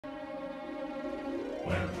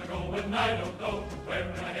going, I don't know. Where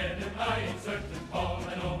am I headed? I ain't certain. All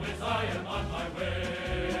I know is I am on my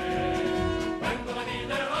way. When will I be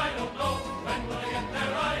there? I don't know. When will I get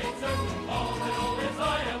there? I ain't certain. All I know is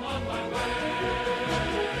I am on my way.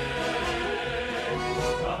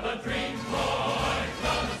 Got a dream, boy,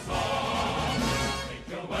 got a song. Paint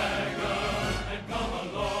your wagon and come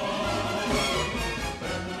along.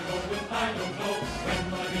 Where will I go when I don't know? When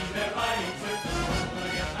will I be there? I ain't certain. When will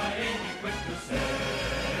I get? I ain't equipped to say.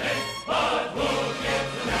 But who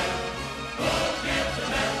gives a damn? Who gives a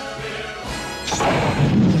damn?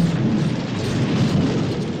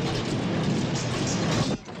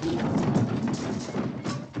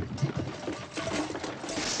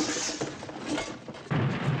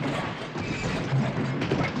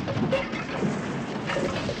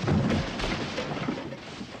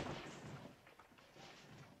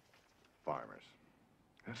 Farmers.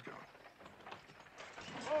 Let's go.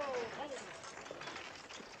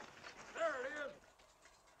 There it is.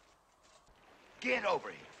 Get over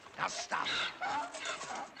here. Now stop.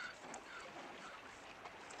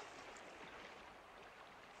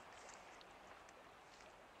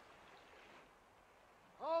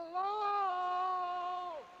 Hello?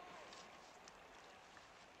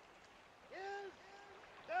 Is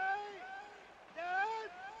they dead?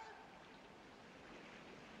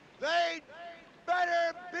 They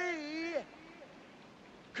better be,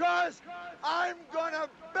 'cause I'm gonna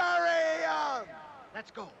bury 'em.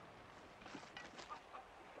 Let's go.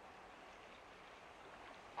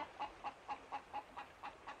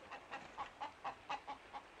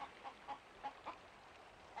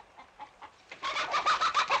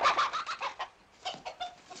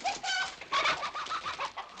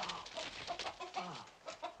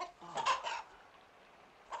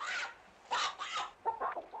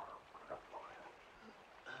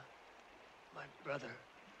 My brother.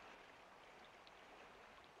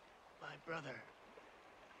 My brother.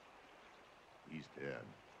 He's dead.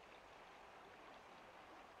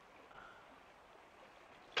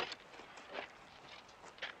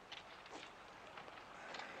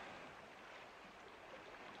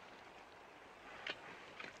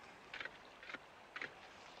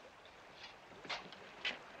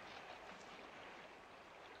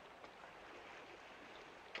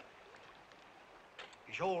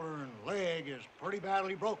 His shoulder and leg is pretty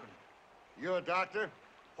badly broken. You a doctor?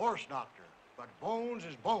 Horse doctor, but bones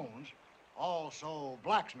is bones. Also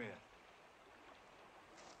blacksmith.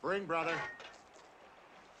 Bring brother.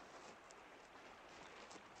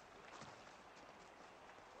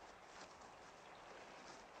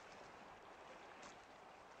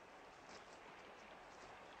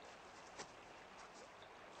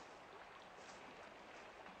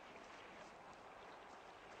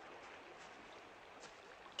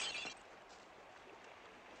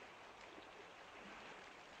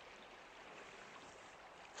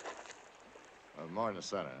 More in the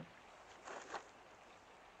center.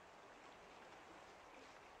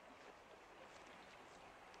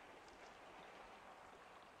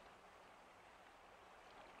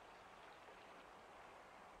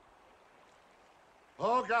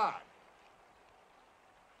 Oh, God.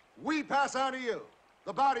 We pass on to you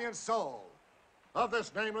the body and soul of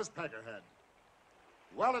this nameless peckerhead.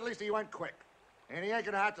 Well, at least he went quick, and he ain't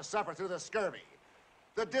gonna have to suffer through the scurvy,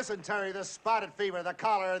 the dysentery, the spotted fever, the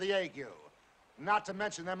cholera, the ague. Not to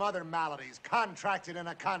mention them other maladies contracted in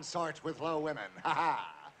a consort with low women. Ha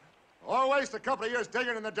ha. Or waste a couple of years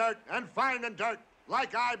digging in the dirt and finding dirt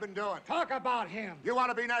like I've been doing. Talk about him. You want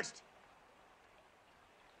to be next?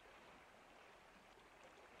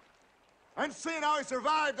 And seeing how he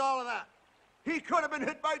survived all of that, he could have been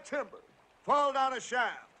hit by timber, fall down a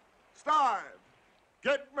shaft, starved,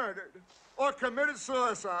 get murdered, or committed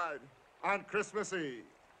suicide on Christmas Eve.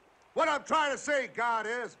 What I'm trying to say, God,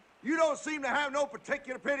 is you don't seem to have no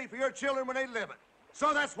particular pity for your children when they live it.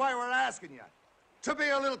 So that's why we're asking you to be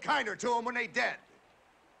a little kinder to them when they dead.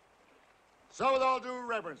 So with all due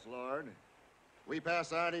reverence, Lord, we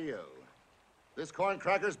pass on to you this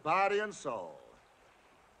corncracker's body and soul.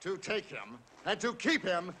 To take him and to keep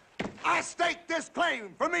him, I stake this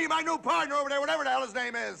claim for me, my new partner over there, whatever the hell his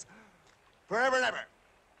name is, forever and ever.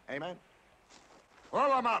 Amen?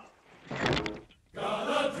 Well, I'm up.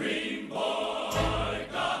 Got a dream, boy.